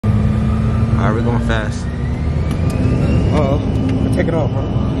Alright, we're going fast. Uh-oh. Take it off, bro.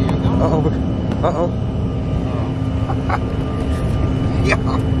 Uh-oh.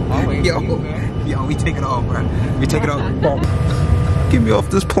 Yo, we take it off, bro. We take it off. Get me off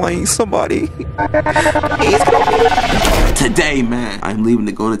this plane, somebody. Today, man, I'm leaving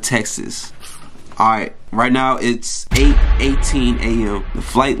to go to Texas. Alright, right now it's 8:18 a.m. The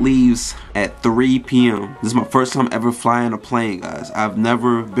flight leaves at 3 p.m. This is my first time ever flying a plane, guys. I've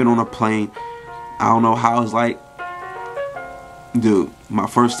never been on a plane. I don't know how it's like. Dude, my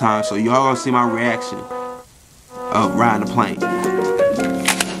first time, so y'all gonna see my reaction of riding a plane.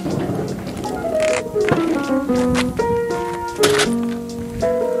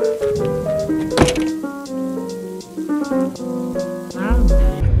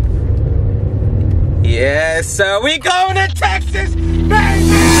 Yes, so we going to Texas,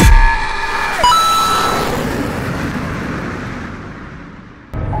 baby!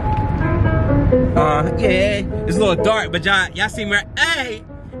 Yeah, it's a little dark, but y'all see me, hey, you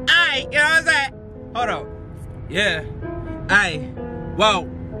know what I'm saying? Hold on. Yeah, hey, whoa,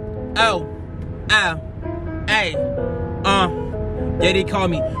 hey, yeah, they call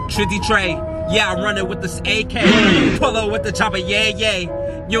me TRIZZYTRE. Yeah, I'm running with this AK, pull up with the chopper, yeah.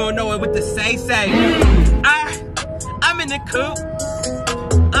 You don't know it with the say. I'm in the coop.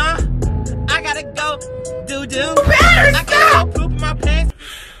 I gotta go do. I gotta go poop in my pants.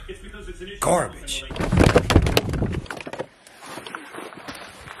 Garbage.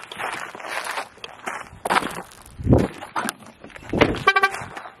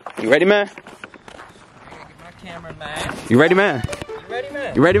 You ready, man? Get my camera, man. You ready, man? You ready,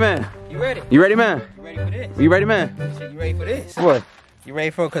 man? You ready, man? You ready? You ready, man? You ready for this? You ready, man? You said you ready for this? What? You ready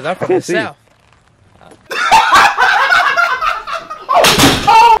for it? Cause I'm from the South.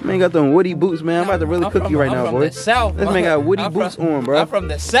 Man got them woody boots, man. I'm about to really cook you right now, boy. This man got woody boots on, bro. I'm from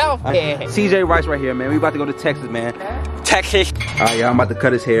the South, man. CJ Rice right here, man. We about to go to Texas, man. Texas. Alright, y'all, I'm about to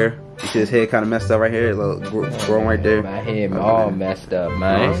cut his hair. You see his head kind of messed up right here. A little growing right there. My head all messed up,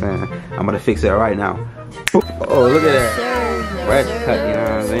 man. You know what I'm saying? I'm gonna fix it right now. Oh, look at that. Fresh cut, you know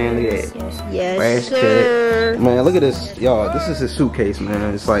what I'm saying? Look at that. Yes, fresh cut. Man, look at this. Y'all, this is his suitcase,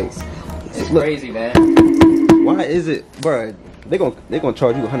 man. It's like, it's crazy, man. Why is it, bro? They gonna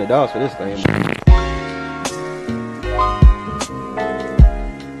charge you $100 for this thing.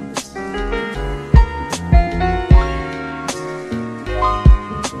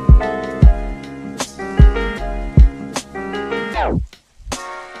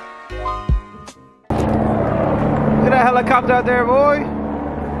 Look at that helicopter out there, boy.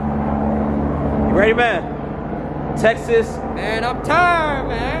 You ready, man? Texas. Man, I'm tired,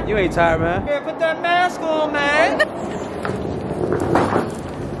 man. You ain't tired, man. Yeah, put that mask on, man.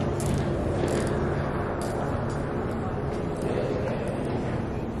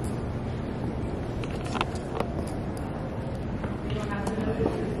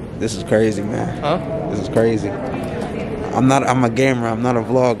 This is crazy, man. Huh? This is crazy. I'm a gamer, I'm not a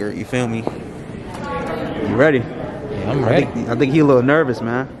vlogger, you feel me? You ready? Yeah, I'm ready. I think he a little nervous,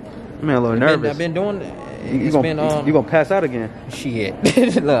 man. Man, a little nervous. I've been doing you gonna pass out again.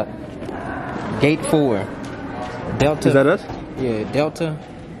 Shit. Look. Gate 4. Delta. Is that us? Yeah, Delta.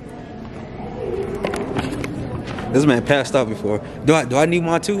 This man passed out before. Do I need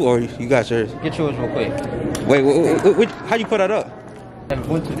mine too, or you got yours? Get yours real quick. Wait, how you put that up?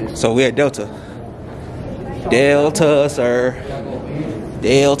 So we at Delta. Delta, sir.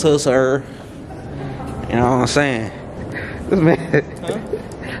 Delta, sir. You know what I'm saying? This man. Huh?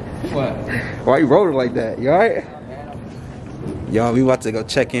 What? Why you rolling like that? You alright? Y'all, we about to go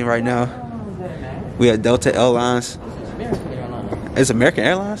check in right now. We at Delta Airlines. It's American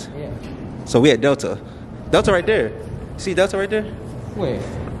Airlines? Yeah. So we at Delta. Delta right there. See Delta right there? Where?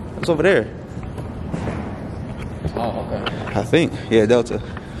 It's over there. Oh, okay. I think. Yeah, Delta.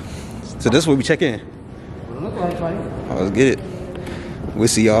 So this is where we check in. Look like it. Oh, let's get it. We'll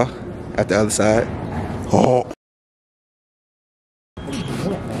see y'all at the other side. Oh.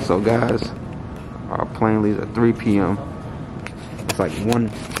 So guys, our plane leaves at 3 p.m. It's like 1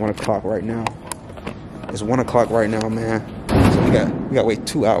 o'clock right now. It's 1 o'clock right now, man. So we got to wait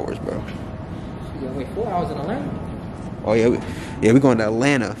 2 hours, bro. You gotta wait 4 hours in Atlanta? Oh yeah, we going to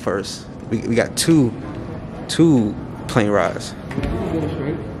Atlanta first. We got two plane rides.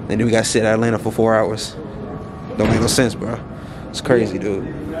 And then we got to sit at Atlanta for 4 hours. Don't make no sense, bro. It's crazy, dude.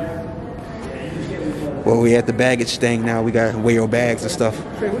 Well, we at the baggage thing now. We got to weigh your bags and stuff.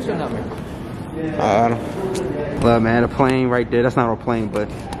 Trey, what's your number? Look, man, the plane right there. That's not our plane, but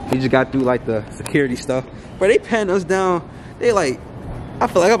we just got through like the security stuff. But they patting us down. They like, I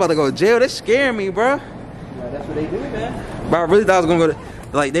feel like I'm about to go to jail. They scaring me, bro. Yeah, that's what they do, man. But I really thought I was gonna go to.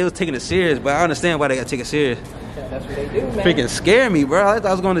 like they was taking it serious, but I understand why they got to take it serious. That's what they do, man. Freaking scare me, bro. I thought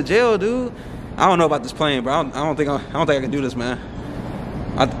I was going to jail, dude. I don't know about this plane, bro. I don't think I can do this, man.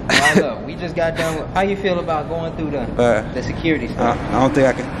 Look, we just got done with, how you feel about going through the security stuff? I don't think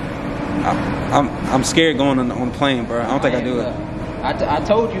I can. I'm scared going on the plane, bro. I don't think I do it. I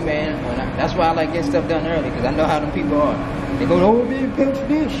told you, man. That's why I like getting stuff done early, because I know how them people are. They go, oh, man, pay for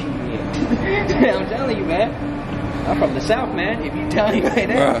this shit. I'm telling you, man. I'm from the South, man. If you tell me right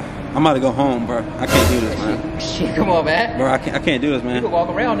there. Bro, I'm about to go home, bro. I can't do this, man. Shit, come on, man. Bro, I can't do this, man. You can walk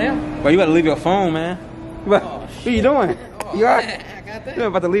around now. Bro, you gotta leave your phone, man. What are you doing? You alright? You're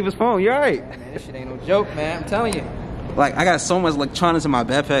about to leave his phone. You alright? Man, this shit ain't no joke, man. I'm telling you. Like, I got so much electronics in my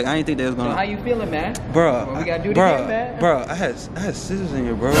backpack. I didn't think they was gonna. So how you feeling, man? Bro, we gotta do it again, man. Bro, I had scissors in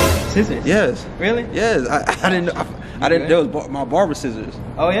here, bro. Scissors? Yes. Really? Yes. I didn't know. I didn't. There was my barber scissors.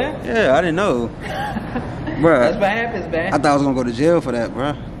 Oh yeah? Yeah, I didn't know. Bro, that's what happens, man. I thought I was gonna go to jail for that,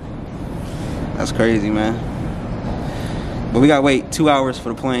 bro. That's crazy, man. But we gotta wait 2 hours for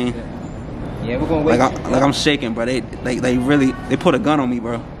the plane. Yeah, we're gonna wait. Like I'm shaking, bro. They really put a gun on me,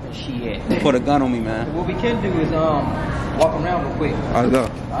 bro. Shit. They put a gun on me, man. So what we can do is walk around real quick. All right, let's go.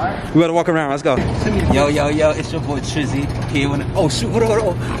 Alright. We gotta walk around. Let's go. Yo, it's your boy Trizzy here. Oh shoot! What?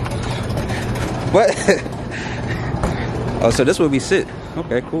 What? Oh, so this where we sit.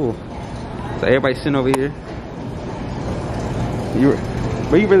 Okay, cool. So everybody sitting over here. I'm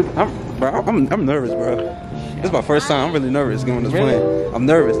nervous, bro. This is my first time. I'm really nervous going on this plane. I'm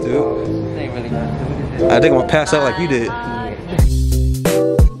nervous, dude. Ain't really gonna do it. I think I'm gonna pass out like you did.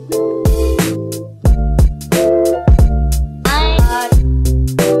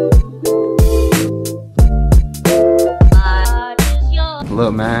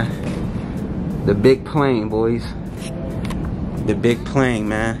 Look, man. The big plane, boys. The big plane,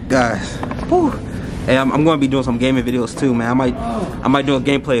 man. Guys. Whew. Hey, I'm gonna be doing some gaming videos too, man. I might do a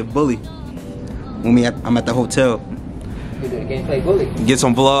gameplay of Bully when I'm at the hotel. You do a gameplay Bully. Get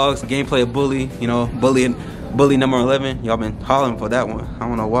some vlogs, gameplay of Bully. You know, Bully number 11. Y'all been hollering for that one. I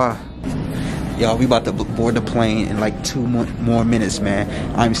don't know why. Y'all, we about to board the plane in like 2 more minutes, man.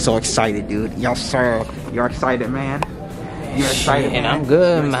 I'm so excited, dude. Y'all, sir, you're excited, man. You're excited, man. And I'm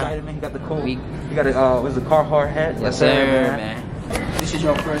good, You're man. excited, man. You got the cool. You got a what's the Carhartt hat? Yes, sir, man. This is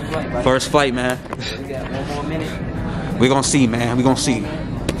your first flight, right? First flight, man. We got 1 more minute. We're gonna see, man. We're gonna see.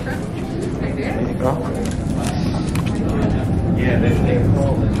 There you go. Yeah, they're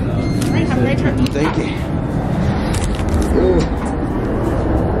rolling. Thank you.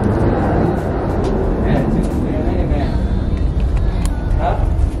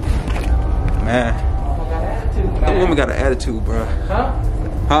 Man. That woman got an attitude, bro. Huh?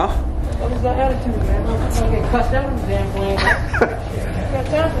 Huh? What is that attitude, man? I'm gonna get cussed out on the damn plane. I got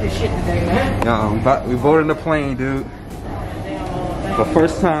time for this shit today, man. Yo, we boarding the plane, dude. For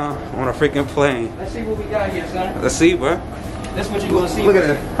first time on a freaking plane. Let's see what we got here, son. Let's see, bro. This what you gonna see. Look at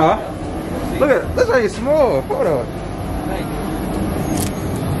it, huh? Look at it. This ain't small. Hold on.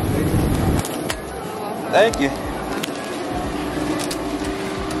 Thank you.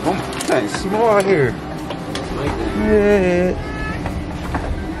 Oh, this ain't small here. Yeah.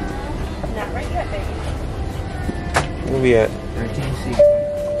 Not right yet, baby. Where we at? 13 seats.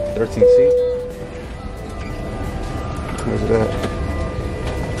 13 seat. Where's it at?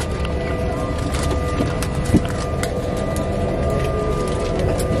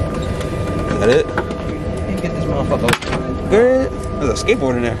 Is that it? You get this motherfucker open. Good. There's a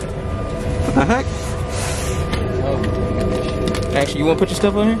skateboard in there. What the heck? Actually, you wanna put your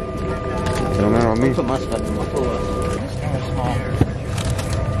stuff on here? Don't matter on me. Put my stuff in my pull-up.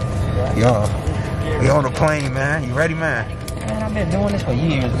 Yo, we on the plane, man. You ready, man? Man, I've been doing this for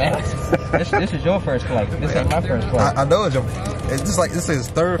years, man. This is your first flight. This ain't my first flight. I know it's your. It's just like this is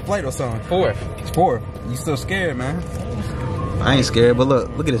third flight or something. Fourth. It's fourth. You still scared, man? I ain't scared, but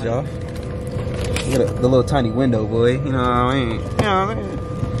look at this, y'all. Look at the little tiny window, boy. You know what I mean? You know what I mean?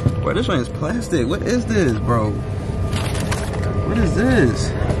 Bro, this one is plastic. What is this, bro? What is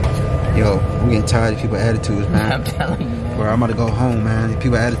this? Yo, I'm getting tired of people's attitudes, man. I'm telling you, man. Bro, I'm about to go home, man.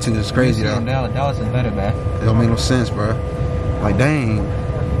 People's attitudes is crazy, though. Dallas is better, man. It don't make no sense, bro. Like, dang.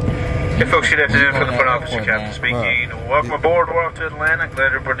 Hey folks, good afternoon. For the front officer, Captain speaking. Welcome aboard. We're off to Atlanta.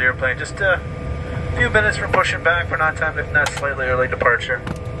 Glad to board the airplane. Just a few minutes from pushing back for non-timed, if not slightly early departure.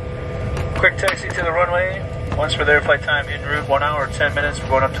 Quick taxi to the runway. Once for the airflight time en route, 1 hour 10 minutes. We're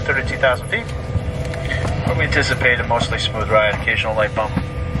going up to 32,000 feet. Where we anticipate a mostly smooth ride, occasional light bump.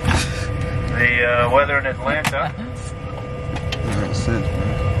 The weather in Atlanta. Makes sense,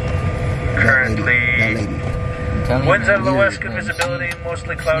 man. Currently, winds out of the west, good man. visibility,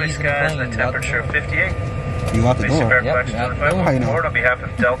 mostly cloudy skies, and a temperature of 58. You out the Basic door. Air Collection notified How you know? board on behalf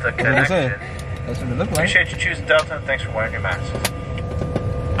of Delta Connection. That's what it look like. Appreciate you choosing Delta and thanks for wearing your mask.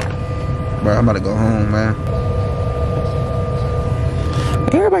 Bro, I'm about to go home, man.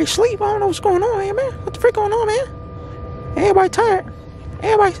 Everybody sleep. I don't know what's going on here, man. What the frick going on, man? Everybody tired.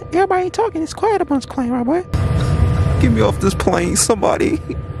 Everybody ain't talking. It's quiet up on this plane, right, boy? Get me off this plane, somebody.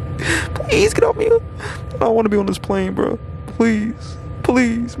 Please get off me. I don't want to be on this plane, bro. Please.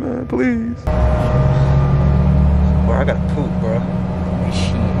 Please, man. Please. Bro, I gotta poop, bro.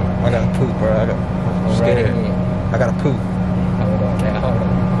 I gotta poop, bro. I'm scared. I gotta poop. Hold on, man. Hold on.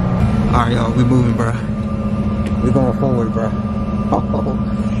 Alright, y'all. We moving, bro. We going forward, bro.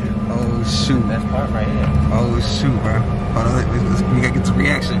 Oh, shoot. Best part right here. Oh, shoot, bro. Hold on. We gotta get some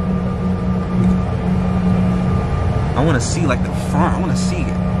reaction. I want to see, like, the front. I want to see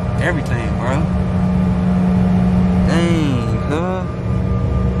everything, bro. Dang, huh?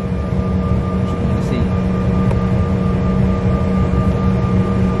 What you want to see?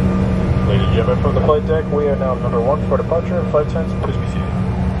 Ladies and gentlemen, from the flight deck, we are now number 1 for departure. Flight times, please be seated.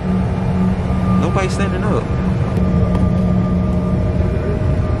 Nobody's standing up.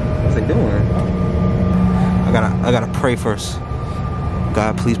 What's they doing? I gotta pray first.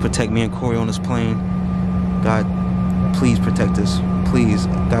 God, please protect me and Corey on this plane. God, please protect us. Please.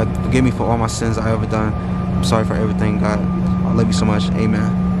 God, forgive me for all my sins I ever done. I'm sorry for everything, God. I love you so much.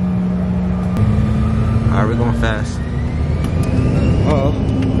 Amen. Alright, we're going fast. Uh-oh.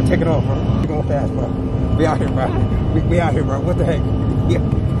 We're taking off, bro. We're going fast, bro. We out here, bro. We out here, bro. What the heck?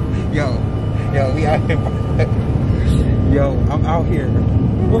 Yo, we out here, bro. Yo, I'm out here.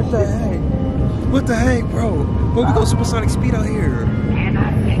 What the heck? What the heck, bro? Bro, we go supersonic speed out here.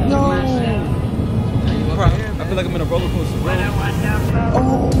 No. Bro, I feel like I'm in a roller coaster, bro.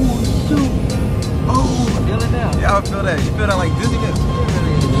 Oh, shoot. Oh. I feel it now. Yeah, I feel that. You feel that like dizziness?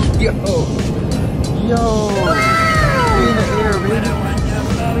 Yo. We in the air, baby.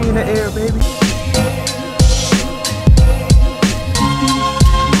 We in the air, baby.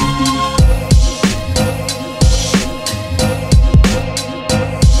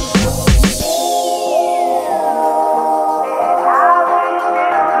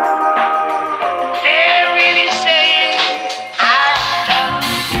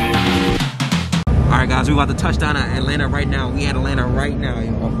 We about to touch down at Atlanta right now. We at Atlanta right now,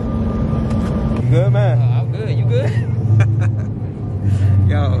 y'all. You good, man? I'm good. You good?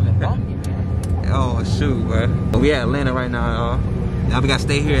 Yo. Oh, shoot, bro. We at Atlanta right now, y'all. Now we gotta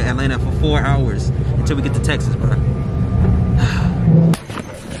stay here in Atlanta for 4 hours until we get to Texas, bro.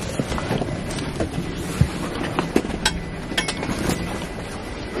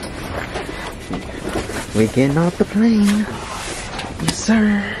 We getting off the plane. Yes,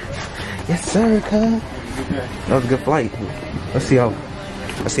 sir. Yes, sir, cuz. That was a good flight. Let's see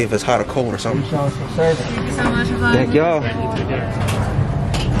if it's hot or cold or something. Thank you so much for Thank y'all.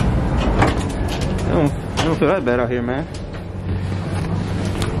 I don't feel that bad out here, man.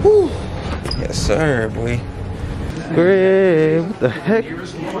 Whew. Yes, sir, boy. Great. What the heck?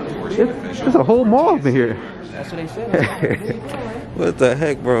 There's a whole mall up in here. That's what they said. What the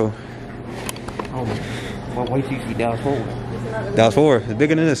heck, bro? Well, wait till you see Dallas Fort. Dallas Fort. It's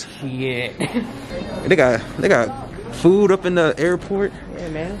bigger than this. Yeah. They got food up in the airport. Yeah,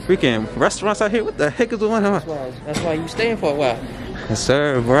 man. Freaking restaurants out here. What the heck is going on? That's why you staying for a while. Yes,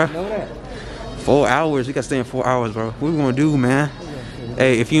 sir, bro. You know that. 4 hours. We got to stay in 4 hours, bro. What we gonna do, man?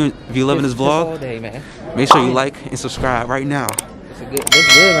 Hey, if you loving this vlog, all day, man. make sure you like and subscribe right now. It's good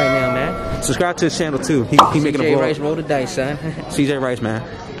right now, man. Subscribe to his channel too. He making a CJ vlog. Rice roll the dice, son. CJ Rice, man.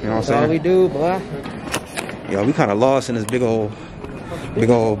 You know what I'm That's all we saying? do, boy. Yo, we kind of lost in this big old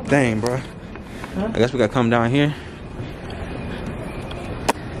thing, bro. I guess we gotta come down here.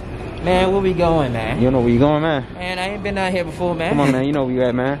 Man, where we going, man? You don't know where you going, man? Man, I ain't been down here before, man. Come on, man. You know where you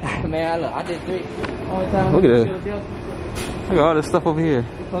at, man. Man, look, I did 3. Only time Look at I this. Look at all this stuff over here.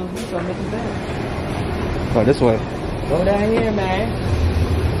 Oh, this way. Go down here, man.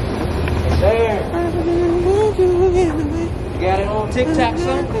 Yes, sir. You got it on TikTok,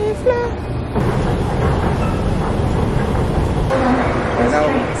 son?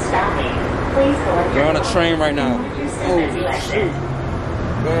 We're on a train right now. Oh, shoot.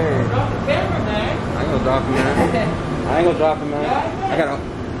 Man. I ain't gonna drop him, man. I ain't gonna drop him, man.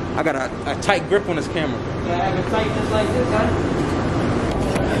 I got a tight grip on this camera. Yeah, tight just like this, huh?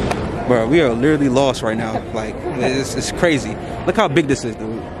 Bro, we are literally lost right now. Like, it's crazy. Look how big this is,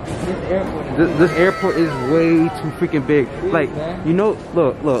 dude. This airport is way too freaking big. Like, you know,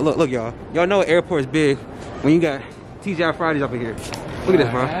 look, y'all. Y'all know an airport is big when you got TGI Fridays up in here. Look at this,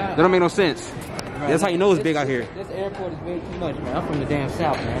 bro. That don't make no sense. That's how you know it's big out here. This airport is way too much, man. I'm from the damn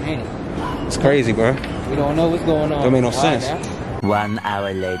South, man, ain't it? It's crazy, bro. We don't know what's going on. Don't make no sense. 1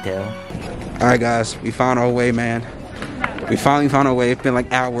 hour later. All right, guys, we found our way, man. We finally found our way. It's been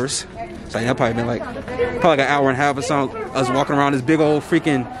like hours. So that probably been like an hour and a half or something. Us walking around this big old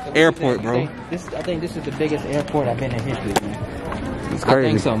freaking airport, bro. I think this is the biggest airport I've been in history, man. It's crazy. I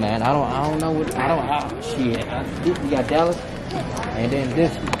think so, man. I don't know what. Shit. We got Dallas, and then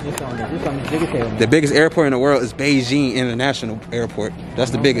this on the biggest airport. The biggest airport in the world is Beijing International Airport.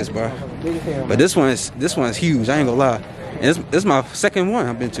 That's the biggest, bro. But this one's huge. I ain't gonna lie. And this is my second one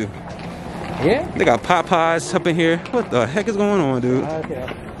I've been to. Yeah. They got Popeyes up in here. What the heck is going on, dude? Okay.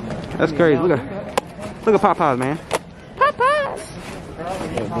 That's crazy. Look at Popeyes, man. Popeyes.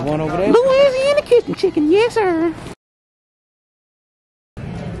 The one over there. Louisiana kitchen chicken, yes sir.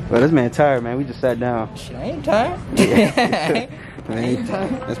 Well, this man tired, man. We just sat down. Shit, I ain't tired. Man,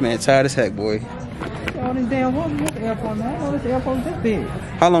 this man tired as heck, boy. All this damn woman, this airport, man. All this airport is this big.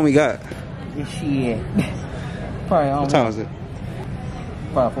 How long we got? Shit. Probably What time is it?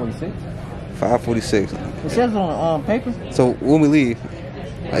 5:46. 5:46. It says on paper. So when we leave?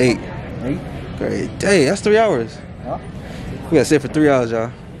 8. 8. Great day. That's 3 hours. Huh? We gotta sit for 3 hours,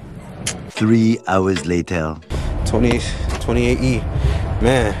 y'all. 3 hours later. 28E.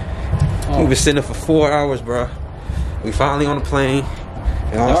 Man, we've been sitting there for 4 hours, bro. We finally on the plane.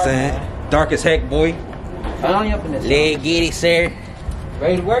 You know what I'm saying? Dark as heck, boy. Finally up in this. Leg get it, sir.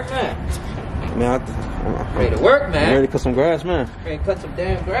 Ready to work, man. Man, Ready to work, man. ready to cut some grass, man. Ready to cut some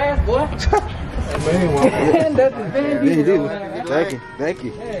damn grass, boy. That's the van. Yeah, you do. Thank you. Thank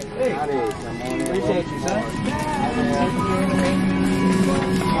you. Hey. Appreciate you, son.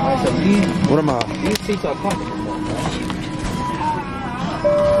 What am I? These seats are comfortable, man.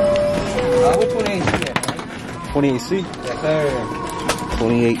 Which one ain't shit, man? 28C? Yes, sir.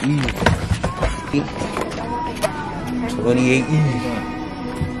 28E. 28E.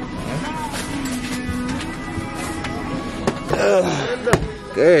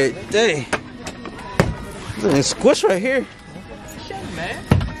 Good day. There's a squish right here. Shit, man.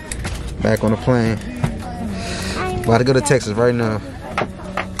 Back on the plane. About to go to Texas right now.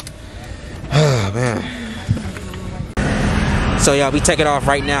 Oh, man. So, y'all, we take it off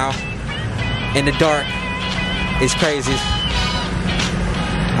right now. In the dark. It's crazy.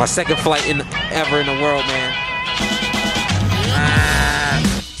 My second flight ever in the world, man.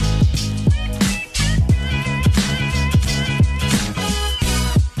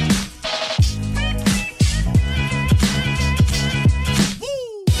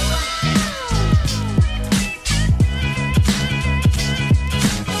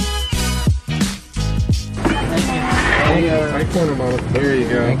 There you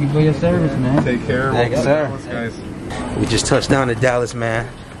go. Thank you for your service, man. Take care. Thank you, sir. Guys. We just touched down to Dallas, man.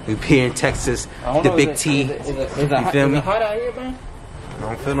 We here in Texas, the Big T. You feel me? Is it hot out here, man? I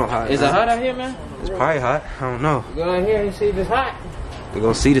don't feel no hot. Is it hot out here, man? It's probably hot. I don't know. Go out here and see if it's hot. We're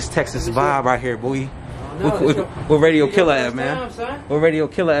gonna see this Texas vibe right here, boy. We're Radio Killer at, man. We're Radio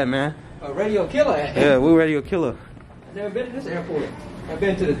Killer at, man. A radio killer at. Yeah, we're Radio Killer. I've never been to this airport. I've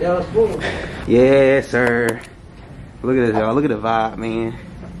been to the Dallas border. Yes, sir. Look at this, y'all. Look at the vibe, man.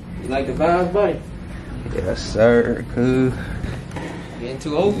 You like the vibes, buddy? Yes, sir. Cool. Getting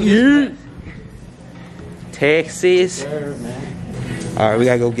too old for this, Texas. sir, man. All right, we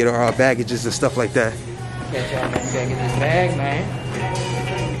gotta go get our baggages and stuff like that. Catch y'all, man. You gotta get this bag, man.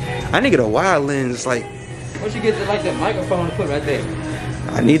 I need to get a wide lens. Like, Once you get to like that microphone to put right there.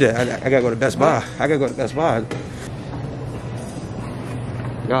 I need it. I gotta go to Best Buy. I gotta go to Best Buy.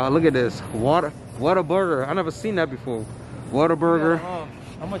 Y'all, look at this. Whataburger. I never seen that before. Whataburger.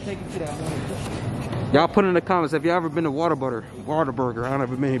 I'm gonna take you to that. Y'all put in the comments if y'all ever been to Whataburger. I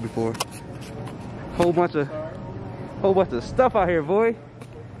never been here before. Whole bunch of stuff out here, boy.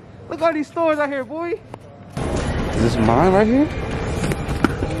 Look at all these stores out here, boy. Is this mine right here?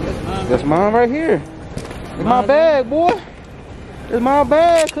 That's mine right here. It's my bag, boy. It's my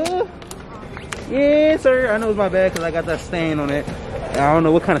bag, cuz. Yes, sir. I know it's my bag because I got that stain on it. I don't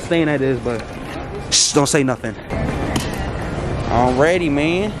know what kind of stain that is, but shh, don't say nothing. I'm ready,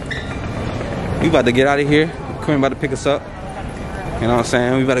 man. We about to get out of here. Quinn about to pick us up. You know what I'm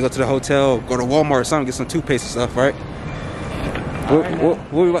saying? We about to go to the hotel, go to Walmart or something, get some toothpaste and stuff, right?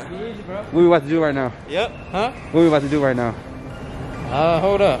 What we about to do right now? Yep. Huh? What we about to do right now?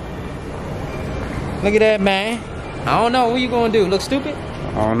 Hold up. Look at that, man. I don't know. What you gonna do? Look stupid?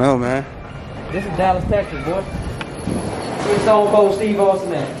 I don't know, man. This is Dallas, Texas, boy. It's Stone Cold Steve Austin,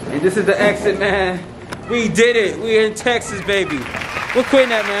 man. Hey, this is the exit, man. We did it. We're in Texas, baby. We're quitting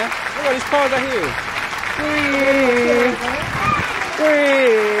that, man. Look at all these cars out here.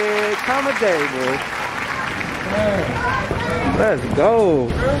 time of day, boy. Let's go.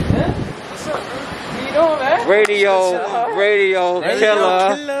 What's up, bro? How you doing, man? Radio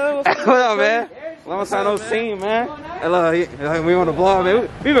killer. What up, man? Long time no seen, man. Hello, we on the vlog, man.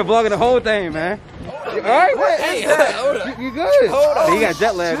 We been vlogging the whole thing, man. Alright, what? Hey, hold up. You good? Hold on. He got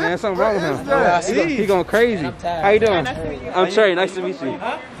jet lag, man. Something wrong with him. He going crazy. How you doing? I'm Trey. Nice to meet you.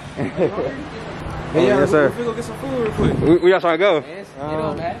 Hey, yes, sir. We go get some food real quick. We got trying to go. It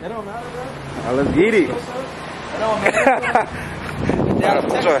don't matter. It don't matter, bro. Let's get it. It don't matter.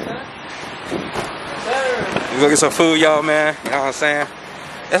 We go get some food, y'all, man. You know what I'm saying?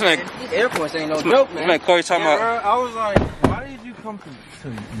 That's man. These airports ain't no joke, man. Man, Corey talking Bro, about. I was like, why did you come to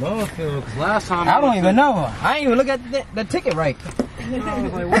Lovefield? Because last time I don't even know. I ain't even look at the ticket right. I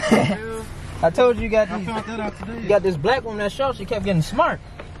was like, what the hell? I told you I found that out today. you got this black woman that short. She kept getting smart.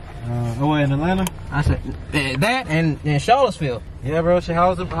 Oh, in Atlanta? I said that and Charlottesville. Yeah, bro.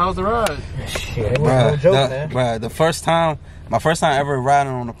 How's the ride? Shit, it wasn't no joke, man. Bruh, my first time ever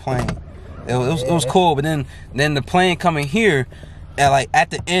riding on a plane. It was cool, but then the plane coming here, and like at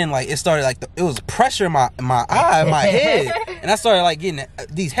the end, like it started like it was pressure in my eye, my head, and I started like getting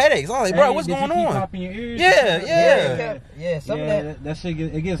these headaches. I was like, bro, what's going on? Popping your ears? Yeah, something that shit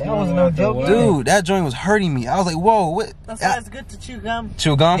it gets. That was no joke, dude. That joint was hurting me. I was like, whoa, what? That's why it's good to chew gum.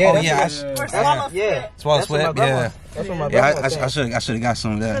 Chew gum? Yeah, Oh yeah, Or swallow spit. swallow sweat. Yeah, That's what my yeah. grandma said. I should have got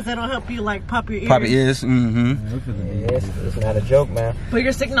some of Because that. that'll help you like pop your ears. Probably is. Mm-hmm. Yeah, it's not a joke, man. Put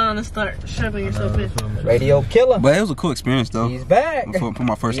your signal on and start shoving yourself in. Radio killer. But it was a cool experience though. He's back. For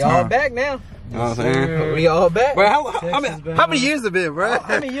my first We all time. back now. You know what I'm saying? We all back. Bro, how many years it been, bro?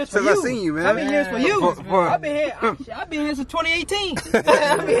 How many years for Since you? I seen you, man. How many years for you? For- I've been here since 2018.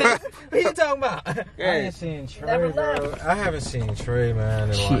 What you talking about? I ain't seen Trey, bro. I haven't seen Trey, man.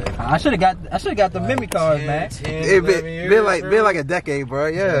 In Shit, like I should have got the memory cards, man. 10, It 11 years, been bro. like a decade, bro.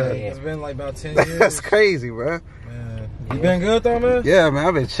 Yeah. It's been like about 10 years. That's crazy, bro. Man. You been good though, man? Yeah, man.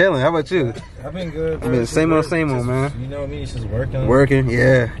 I've been chilling. How about you? I've been good, bro. I've been same old, man. You know me, it's just working. Working,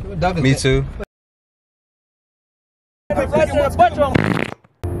 yeah. Me too.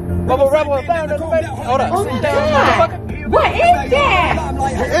 Hold up.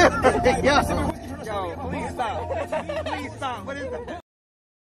 What is that?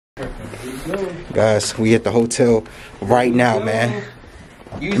 Guys, we at the hotel right now, man.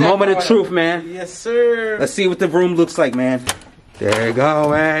 Moment of truth, man. Yes, sir. Let's see what the room looks like, man. There you go,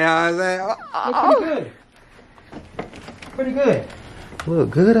 man. You know what I'm saying? Pretty good. Look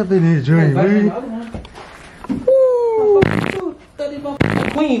good up in this joint, man.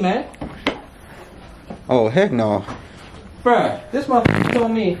 Queen, man. Oh, heck no. Bruh, this motherfucker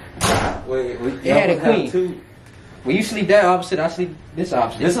told me Wait, it had a queen. When you sleep that opposite, I sleep this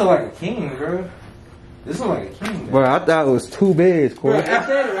opposite. This is like a king, bro. This is like a king. Bro, I thought it was 2 beds, Corey. I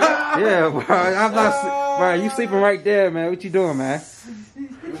said it, right? Yeah, bro. I'm not. Bro, you sleeping right there, man. What you doing, man?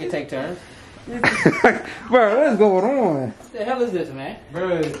 We can take turns. Bro, what's going on? What the hell is this, man?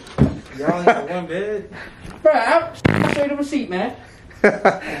 Bro, y'all only got one bed? Bruh, I'll show you the receipt, man. Hold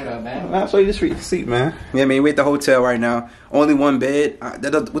up, man. I'll show you this receipt, man. Yeah, man, we at the hotel right now. Only 1 bed.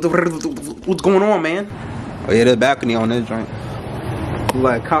 What's going on, man? Oh, yeah, there's a balcony on this joint.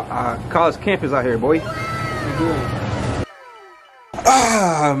 Like college campus out here, boy.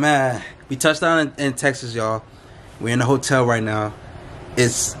 Ah, man. We touched down in Texas, y'all. We're in the hotel right now.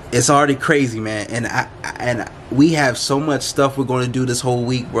 It's already crazy, man. And we have so much stuff we're going to do this whole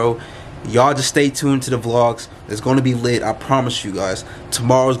week, bro. Y'all just stay tuned to the vlogs. It's going to be lit. I promise you guys.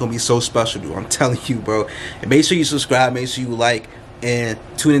 Tomorrow's going to be so special, dude. I'm telling you, bro. And make sure you subscribe. Make sure you like. And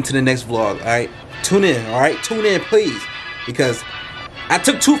tune into the next vlog, alright? Tune in, alright? Tune in, please. Because I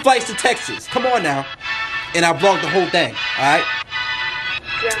took 2 flights to Texas. Come on now. And I vlogged the whole thing, alright?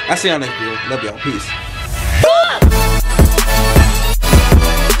 I'll see y'all next video. Love y'all. Peace.